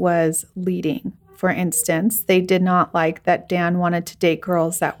Dan was leading. For instance, they did not like that Dan wanted to date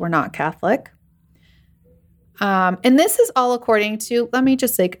girls that were not Catholic. And this is all according to, let me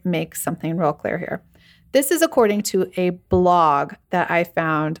just like make something real clear here. This is according to a blog that I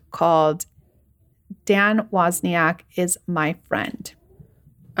found called Dan Wozniak is My Friend.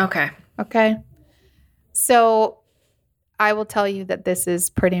 Okay. Okay. So I will tell you that this is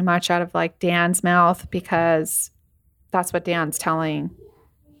pretty much out of like Dan's mouth because that's what Dan's telling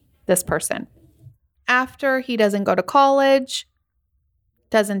this person. After he doesn't go to college,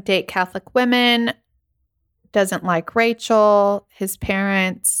 doesn't date Catholic women, doesn't like Rachel, his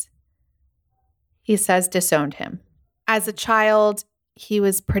parents, he says disowned him. As a child, he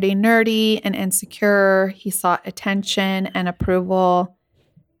was pretty nerdy and insecure. He sought attention and approval.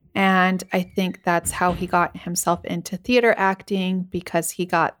 And I think that's how he got himself into theater acting because he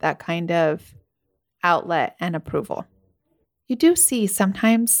got that kind of outlet and approval. You do see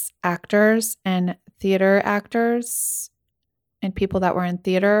sometimes actors and theater actors and people that were in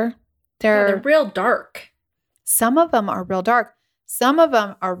theater, They're real dark. some of them are real dark. Some of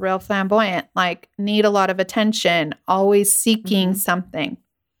them are real flamboyant, like need a lot of attention, always seeking something.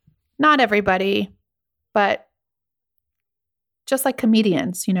 Not everybody, but just like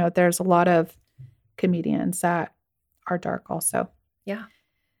comedians, you know, there's a lot of comedians that are dark also. Yeah.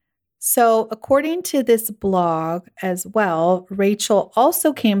 So, according to this blog as well, Rachel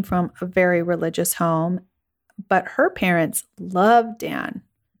also came from a very religious home, but her parents loved Dan.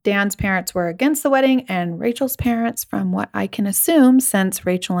 Dan's parents were against the wedding, and Rachel's parents, from what I can assume, since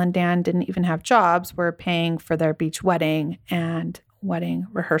Rachel and Dan didn't even have jobs, were paying for their beach wedding and wedding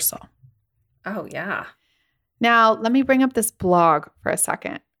rehearsal. Oh, yeah. Now, let me bring up this blog for a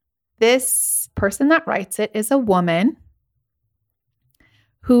second. This person that writes it is a woman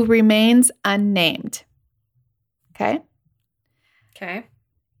who remains unnamed. Okay? Okay.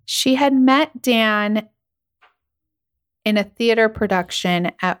 She had met Dan in a theater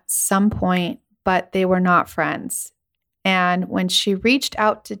production at some point, but they were not friends. And when she reached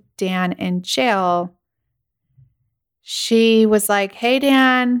out to Dan in jail, she was like, "Hey,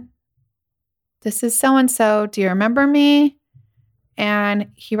 Dan, this is so-and-so. Do you remember me?" And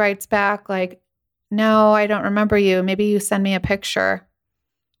he writes back like, "No, I don't remember you. Maybe you send me a picture."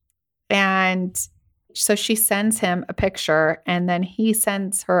 And so she sends him a picture, and then he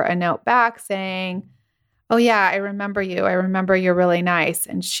sends her a note back saying, "Oh yeah, I remember you. I remember you're really nice."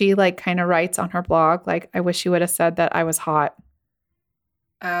 And she like kind of writes on her blog, like, "I wish you would have said that I was hot."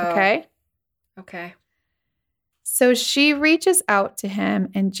 Oh. Okay. Okay. So she reaches out to him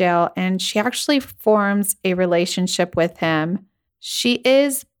in jail and she actually forms a relationship with him. She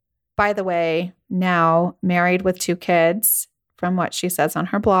is, by the way, now married with 2 kids from what she says on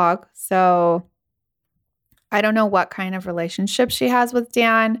her blog. So I don't know what kind of relationship she has with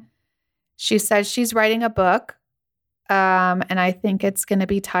Dan. She says she's writing a book, and I think it's going to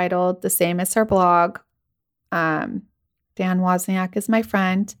be titled the same as her blog. Dan Wozniak is My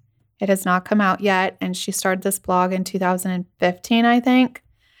Friend. It has not come out yet, and she started this blog in 2015, I think.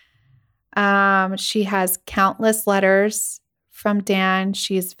 She has countless letters from Dan.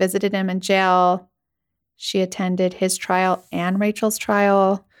 She's visited him in jail. She attended his trial and Rachel's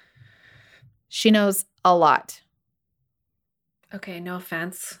trial. She knows a lot. Okay, no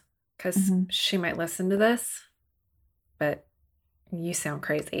offense, because Mhm. she might listen to this, but you sound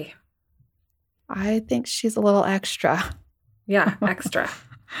crazy. I think she's a little extra. Yeah, extra.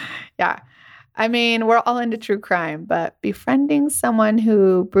 Yeah. I mean, we're all into true crime, but befriending someone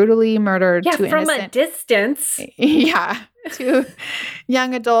who brutally murdered Yeah, two from a innocent, distance. yeah, two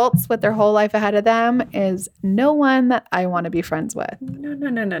young adults with their whole life ahead of them is no one that I want to be friends with.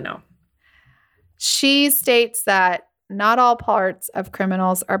 No. She states that not all parts of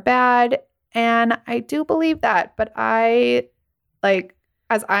criminals are bad, and I do believe that, but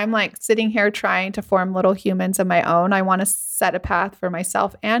as I'm sitting here trying to form little humans of my own, I want to set a path for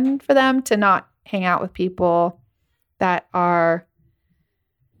myself and for them to not hang out with people that are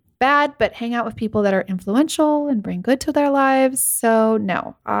bad, but hang out with people that are influential and bring good to their lives. So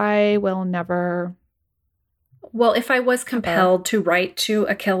no, I will never. Well, if I was compelled to write to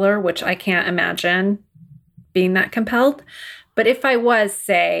a killer, which I can't imagine being that compelled, but if I was,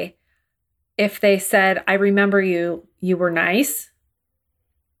 say, if they said, I remember you were nice,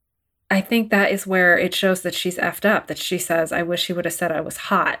 I think that is where it shows that she's effed up, that she says, I wish he would have said I was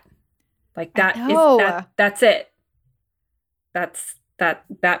hot. Like that's it.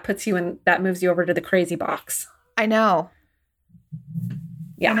 That puts you in, that moves you over to the crazy box. I know.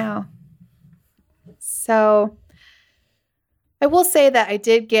 Yeah. I know. So I will say that I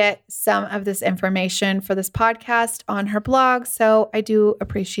did get some of this information for this podcast on her blog, so I do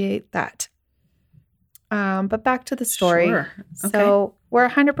appreciate that. But back to the story. Sure. Okay. So we're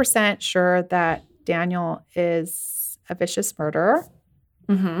 100% sure that Daniel is a vicious murderer.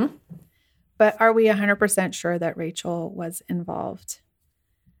 Mm-hmm. But are we 100% sure that Rachel was involved?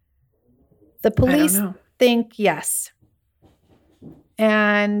 The police think yes.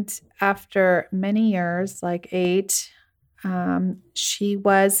 And after many years, like 8, she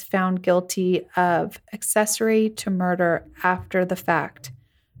was found guilty of accessory to murder after the fact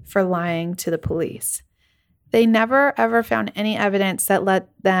for lying to the police. They never, ever found any evidence that led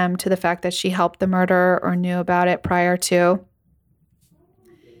them to the fact that she helped the murder or knew about it prior to.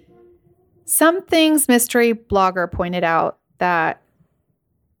 Some things mystery blogger pointed out that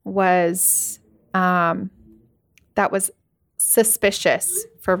was suspicious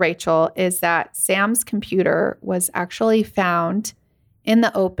for Rachel is that Sam's computer was actually found in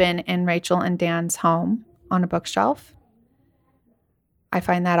the open in Rachel and Dan's home on a bookshelf. I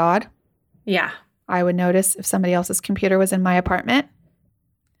find that odd. Yeah. I would notice if somebody else's computer was in my apartment.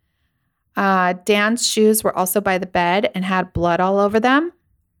 Dan's shoes were also by the bed and had blood all over them.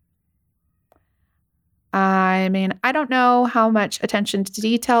 I mean, I don't know how much attention to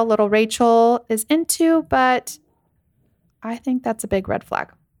detail little Rachel is into, but I think that's a big red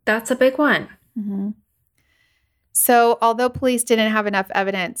flag. That's a big one. Mm-hmm. So although police didn't have enough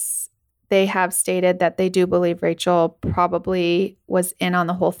evidence, they have stated that they do believe Rachel probably was in on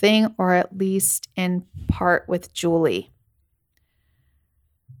the whole thing, or at least in part with Julie.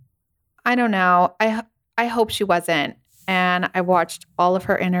 I don't know. I hope she wasn't. And I watched all of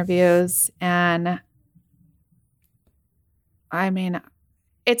her interviews, and I mean,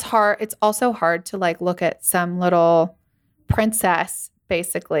 it's hard. It's also hard to look at some little princess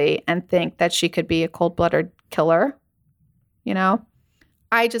basically and think that she could be a cold-blooded killer, you know?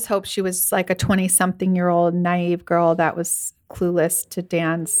 I just hope she was like a 20-something-year-old naive girl that was clueless to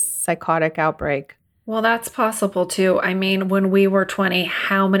Dan's psychotic outbreak. Well, that's possible too. I mean, when we were 20,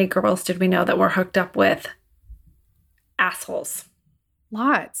 how many girls did we know that were hooked up with assholes?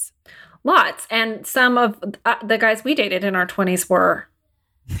 Lots. And some of the guys we dated in our 20s were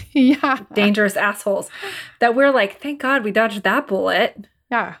dangerous assholes that we're like, thank God we dodged that bullet.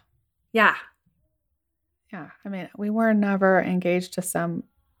 Yeah. I mean, we were never engaged to some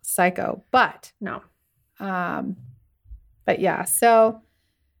psycho, but no. But yeah, so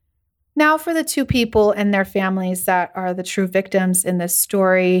now for the 2 people and their families that are the true victims in this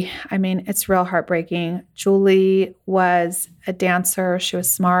story. I mean, it's real heartbreaking. Julie was a dancer. She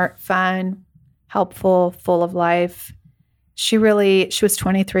was smart, fun, helpful, full of life. She was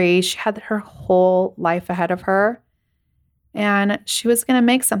 23. She had her whole life ahead of her, and she was going to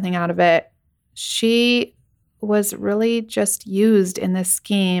make something out of it. She was really just used in this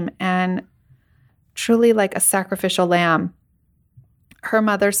scheme and truly like a sacrificial lamb. Her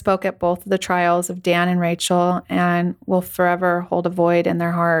mother spoke at both of the trials of Dan and Rachel and will forever hold a void in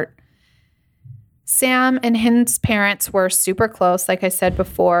their heart. Sam and his parents were super close. Like I said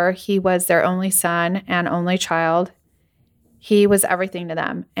before, he was their only son and only child. He was everything to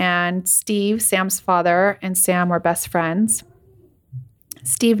them. And Steve, Sam's father, and Sam were best friends.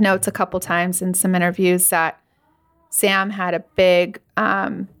 Steve notes a couple times in some interviews that Sam had a big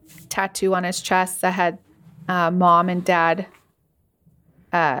tattoo on his chest that had mom and dad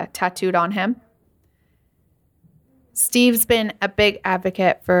tattooed on him. Steve's been a big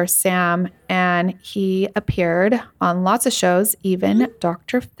advocate for Sam, and he appeared on lots of shows, even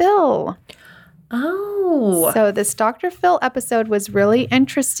Dr. Phil. Oh. So this Dr. Phil episode was really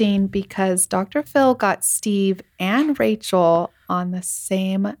interesting because Dr. Phil got Steve and Rachel on the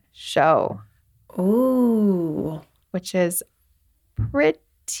same show, Ooh. which is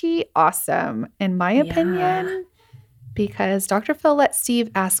pretty awesome, in my opinion, because Dr. Phil let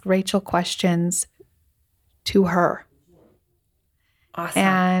Steve ask Rachel questions to her. Awesome.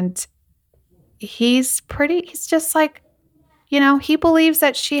 And he's just like, he believes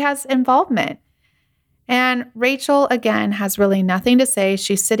that she has involvement. And Rachel, again, has really nothing to say.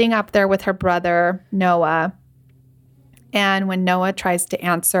 She's sitting up there with her brother, Noah. And when Noah tries to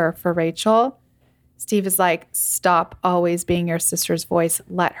answer for Rachel, Steve is like, stop always being your sister's voice.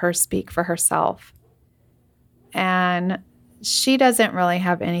 Let her speak for herself. And she doesn't really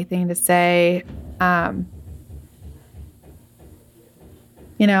have anything to say.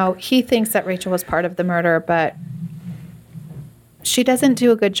 He thinks that Rachel was part of the murder, but she doesn't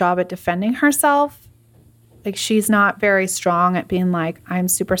do a good job at defending herself. Like, she's not very strong at being like, I'm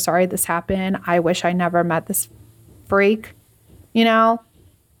super sorry this happened. I wish I never met this freak.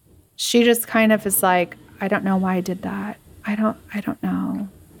 She just kind of is like, I don't know why I did that. I don't know.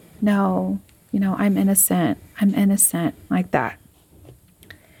 No, I'm innocent. Like that.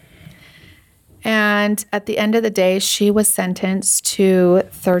 And at the end of the day, she was sentenced to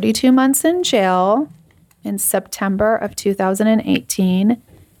 32 months in jail in September of 2018.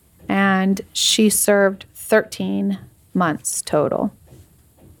 And she served 13 months total.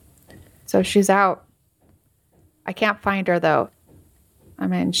 So she's out. I can't find her, though. I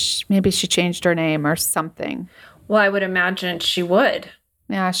mean, maybe she changed her name or something. Well, I would imagine she would.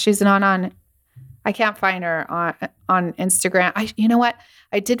 Yeah, she's not on. I can't find her on Instagram. You know what?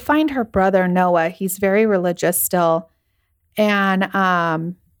 I did find her brother, Noah. He's very religious still. And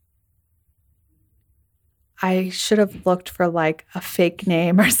I should have looked for like a fake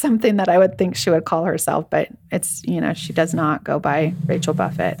name or something that I would think she would call herself. But it's, she does not go by Rachel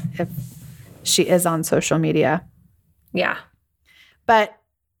Buffett if she is on social media. Yeah. But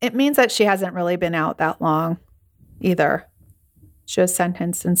it means that she hasn't really been out that long either. She was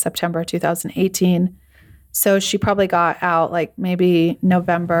sentenced in September 2018. So she probably got out like maybe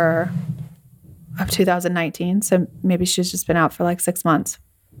November of 2019. So maybe she's just been out for like 6 months.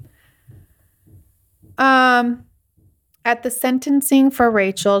 At the sentencing for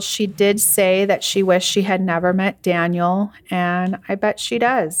Rachel, she did say that she wished she had never met Daniel. And I bet she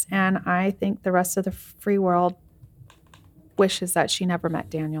does. And I think the rest of the free world wishes that she never met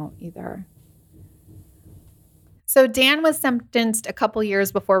Daniel either. So Dan was sentenced a couple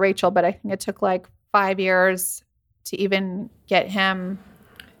years before Rachel, but I think it took like 5 years to even get him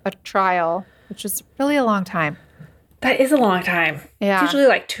a trial, which is really a long time. That is a long time. Yeah. It's usually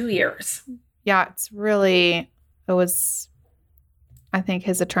like 2 years. Yeah, I think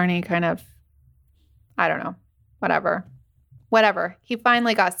his attorney kind of, I don't know, whatever. He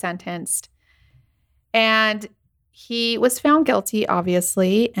finally got sentenced. And he was found guilty,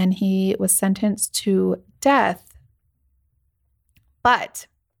 obviously, and he was sentenced to death. But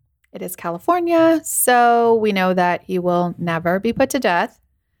it is California, so we know that he will never be put to death.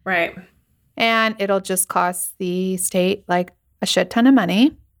 Right. And it'll just cost the state like a shit ton of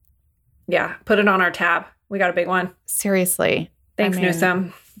money. Yeah. Put it on our tab. We got a big one. Seriously. Thanks,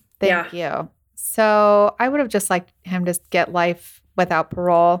 Newsom. Thank you. So I would have just liked him to get life without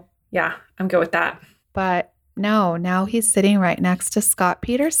parole. Yeah, I'm good with that. But no, now he's sitting right next to Scott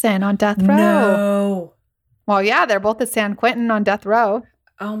Peterson on death row. No. Well, yeah, they're both at San Quentin on death row.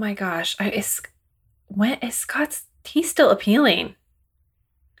 Oh my gosh. He's still appealing.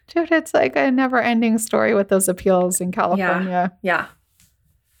 Dude, it's like a never-ending story with those appeals in California. Yeah.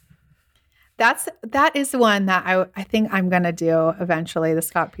 That is one that I think I'm going to do eventually, the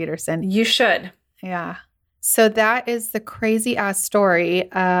Scott Peterson. You should. Yeah. So that is the crazy ass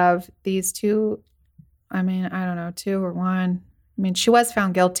story of these two. I mean, I don't know, 2 or 1. I mean, she was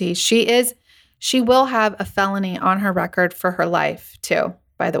found guilty. She will have a felony on her record for her life too,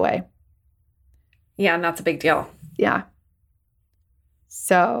 by the way. Yeah, and that's a big deal. Yeah.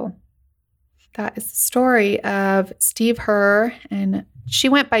 So that is the story of Steve Herr, and she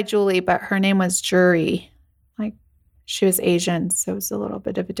went by Julie, but her name was Jury. Like, she was Asian, so it was a little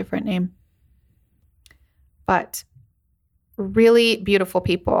bit of a different name. But really beautiful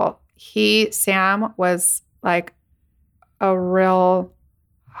people. Sam was like a real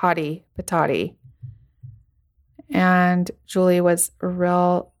hottie patati. And Julie was a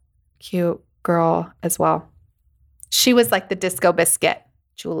real cute girl as well. She was like the disco biscuit,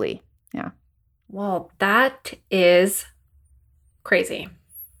 Julie. Yeah. Well, that is crazy.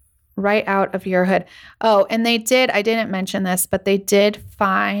 Right out of your hood. Oh, and I didn't mention this, but they did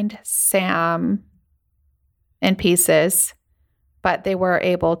find Sam in pieces, but they were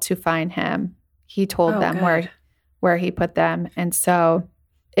able to find him. He told them where he put them. And so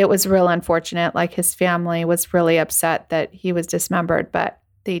it was real unfortunate. Like his family was really upset that he was dismembered, but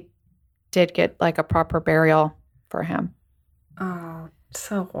they did get like a proper burial for him. Oh,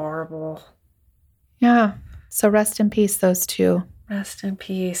 so horrible. Yeah. So rest in peace, those two. Rest in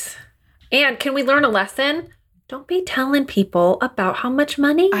peace. And can we learn a lesson? Don't be telling people about how much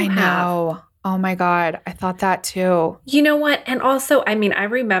money you have. I know. Oh my God. I thought that too. You know what? And also, I mean, I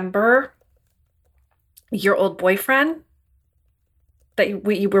remember your old boyfriend that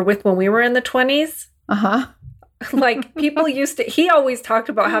you were with when we were in the 20s. Uh-huh. Like people he always talked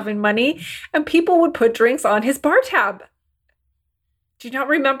about having money and people would put drinks on his bar tab. Do you not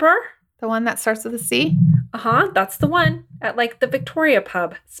remember? The one that starts with a C? Uh-huh. That's the one at like the Victoria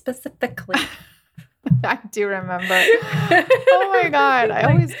pub specifically. I do remember. Oh my God. I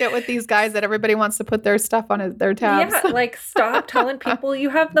always get with these guys that everybody wants to put their stuff on their tabs. Yeah, like stop telling people you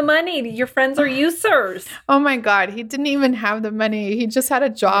have the money. Your friends are users. Oh my God. He didn't even have the money. He just had a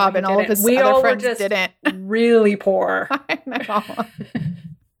job and all of his other friends didn't. Really poor. I know.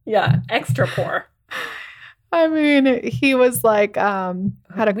 Yeah, extra poor. I mean, he was like,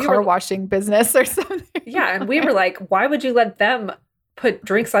 had a car washing business or something. Yeah, and we were like, why would you let them put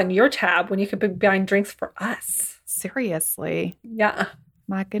drinks on your tab when you could be buying drinks for us? Seriously. Yeah.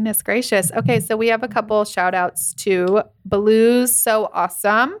 My goodness gracious. Okay, so we have a couple shout outs to Baloo's So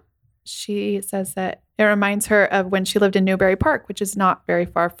Awesome. She says that it reminds her of when she lived in Newbury Park, which is not very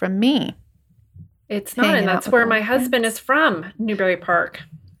far from me. It's not, and that's where my husband is from, Newbury Park.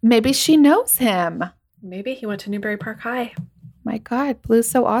 Maybe she knows him. Maybe he went to Newbury Park High. My God, Blue's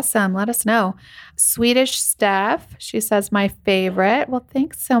so awesome. Let us know. Swedish Steph, she says, my favorite. Well,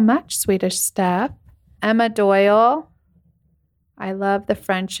 thanks so much, Swedish Steph. Emma Doyle, I love the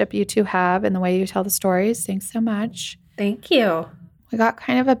friendship you two have and the way you tell the stories. Thanks so much. Thank you. We got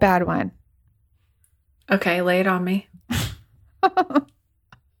kind of a bad one. Okay, lay it on me.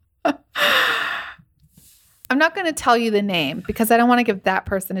 I'm not going to tell you the name because I don't want to give that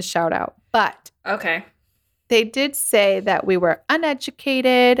person a shout out, but okay. They did say that we were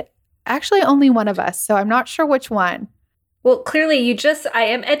uneducated. Actually, only one of us. So I'm not sure which one. Well, clearly I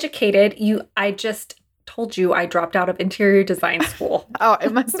am educated. I just told you I dropped out of interior design school. Oh,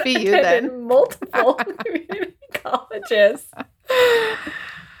 it must be you then. Multiple colleges.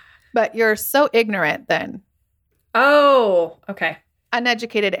 But you're so ignorant then. Oh, okay.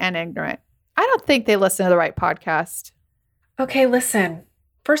 Uneducated and ignorant. I don't think they listen to the right podcast. Okay, listen.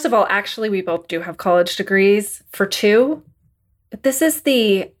 First of all, actually, we both do have college degrees for 2. This is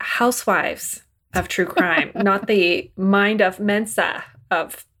the housewives of true crime, not the mind of Mensa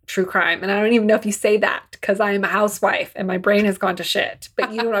of true crime. And I don't even know if you say that because I am a housewife and my brain has gone to shit.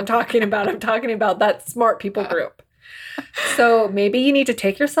 But you know what I'm talking about. I'm talking about that smart people group. So maybe you need to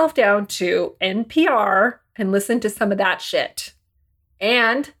take yourself down to NPR and listen to some of that shit.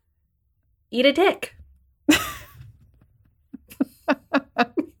 And eat a dick.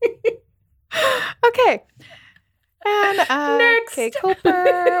 Okay. And next. Kay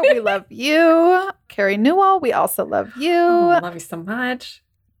Cooper, we love you. Carrie Newell, we also love you. Oh, I love you so much.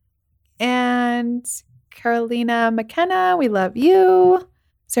 And Carolina McKenna, we love you.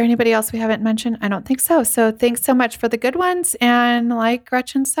 Is there anybody else we haven't mentioned? I don't think so. So thanks so much for the good ones. And like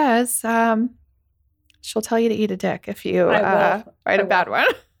Gretchen says, she'll tell you to eat a dick if you write a bad one.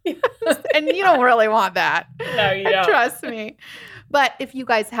 And you don't really want that. No, you don't. Trust me. But if you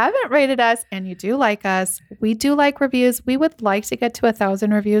guys haven't rated us and you do like us, we do like reviews. We would like to get to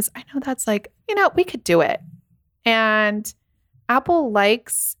 1,000 reviews. I know that's like, we could do it. And Apple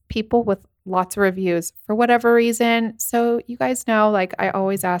likes people with lots of reviews for whatever reason. So you guys know, like I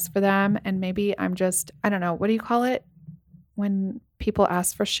always ask for them. And maybe I'm just, I don't know, what do you call it? When people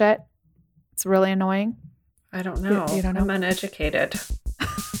ask for shit? It's really annoying. I don't know. You don't know? I'm uneducated.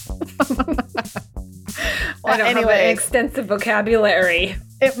 Well, I don't have an extensive vocabulary.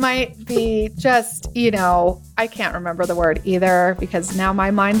 It might be just, I can't remember the word either because now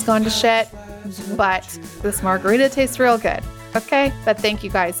my mind's gone to shit. But this margarita tastes real good. Okay? But thank you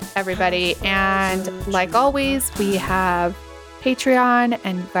guys, everybody. And like always, we have Patreon,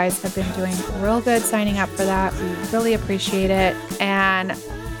 and you guys have been doing real good signing up for that. We really appreciate it. And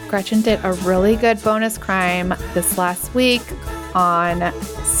Gretchen did a really good bonus crime this last week. on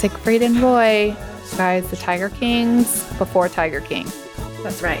Siegfried and Roy, guys, the Tiger Kings before Tiger King.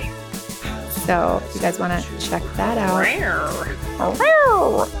 That's right. So if you guys want to check that out.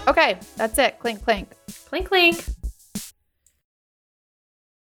 Okay, that's it. Clink, clink. Clink, clink.